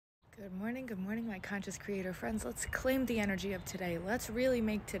Good morning, my conscious creator friends. Let's claim the energy of today. Let's really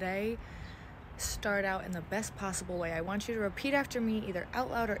make today start out in the best possible way. I want you to repeat after me, either out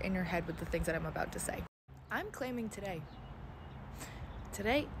loud or in your head, with the things that I'm about to say. I'm claiming today.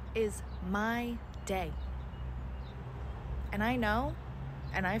 Today is my day. And I know,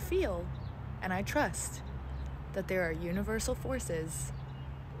 and I feel, and I trust that there are universal forces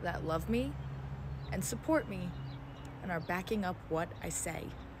that love me and support me and are backing up what I say.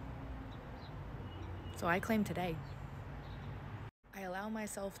 So I claim today. I allow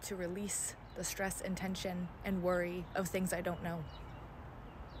myself to release the stress and tension and worry of things I don't know.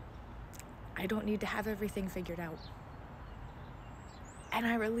 I don't need to have everything figured out. And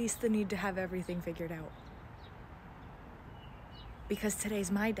I release the need to have everything figured out. Because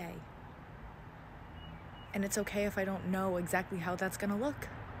today's my day. And it's okay if I don't know exactly how that's gonna look.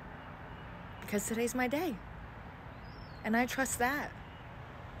 Because today's my day. And I trust that.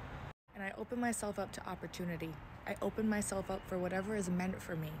 And I open myself up to opportunity. I open myself up for whatever is meant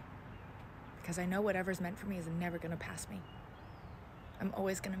for me. Because I know whatever's meant for me is never gonna pass me. I'm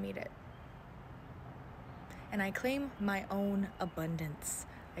always gonna meet it. And I claim my own abundance.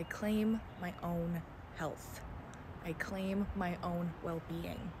 I claim my own health. I claim my own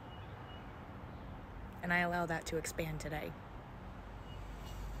well-being. And I allow that to expand today.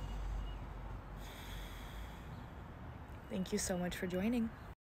 Thank you so much for joining.